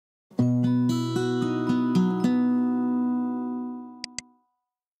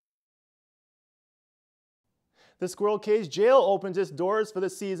The Squirrel Cage Jail opens its doors for the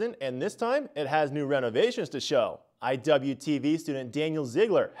season, and this time it has new renovations to show. IWTV student Daniel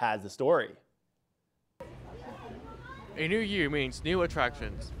ZIGGLER has the story. A new year means new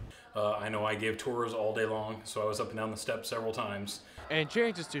attractions. I know I gave tours all day long, so I was up and down the steps several times. And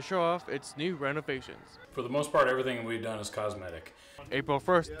changes to show off its new renovations. For the most part, everything we've done is cosmetic. April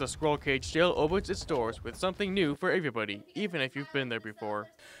 1st, the Squirrel Cage Jail opens its doors with something new for everybody, even if you've been there before.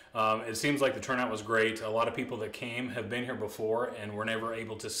 It seems like the turnout was great. A lot of people that came have been here before and were never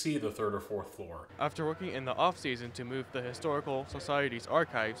able to see the third or fourth floor. After working in the off-season to move the Historical Society's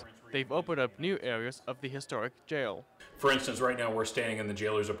archives, they've opened up new areas of the historic jail. For instance, right now we're standing in the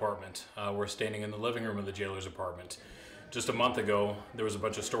jailer's apartment. We're standing in the living room of the jailer's apartment. Just a month ago, there was a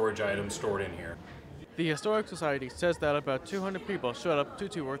bunch of storage items stored in here. The Historic Society says that about 200 people showed up to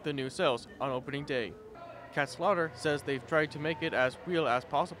tour the new cells on opening day. Kat Slaughter says they've tried to make it as real as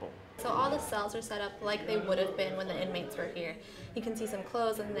possible. So all the cells are set up like they would have been when the inmates were here. You can see some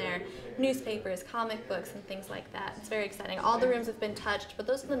clothes in there, newspapers, comic books, and things like that. It's very exciting. All the rooms have been touched, but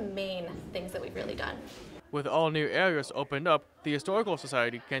those are the main things that we've really done. With all new areas opened up, the Historical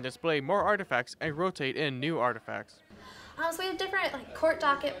Society can display more artifacts and rotate in new artifacts. So we have different court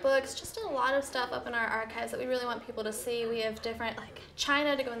docket books, just a lot of stuff up in our archives that we really want people to see. We have different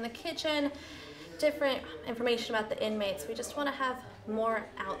china to go in the kitchen, different information about the inmates. We just want to have more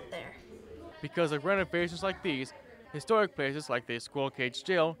out there. Because of renovations like these, historic places like the Squirrel Cage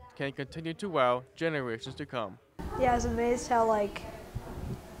Jail can continue to wow generations to come. Yeah, I was amazed how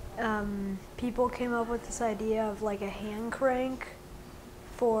people came up with this idea of a hand crank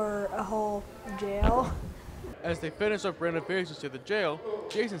for a whole jail. As they finish up renovations to the jail,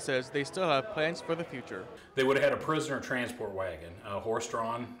 Jason says they still have plans for the future. They would have had a prisoner transport wagon, a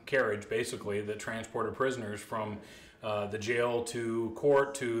horse-drawn carriage basically that transported prisoners from the jail to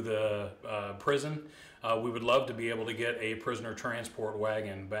court to the prison. We would love to be able to get a prisoner transport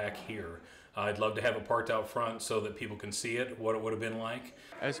wagon back here. I'd love to have it parked out front so that people can see it, what it would have been like.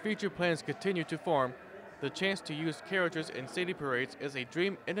 As future plans continue to form, the chance to use carriages in city parades is a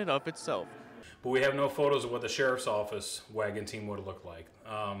dream in and of itself. But we have no photos of what the sheriff's office wagon team would look like.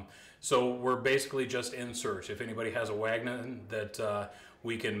 So we're basically just in search. If anybody has a wagon that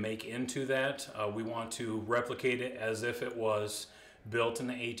we can make into that, we want to replicate it as if it was built in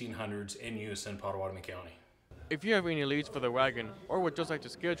the 1800s in use in Pottawatomie County. If you have any leads for the wagon or would just like to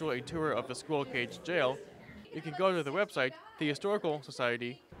schedule a tour of the Squirrel Cage Jail, you can go to the website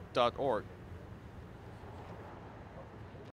thehistoricalsociety.org.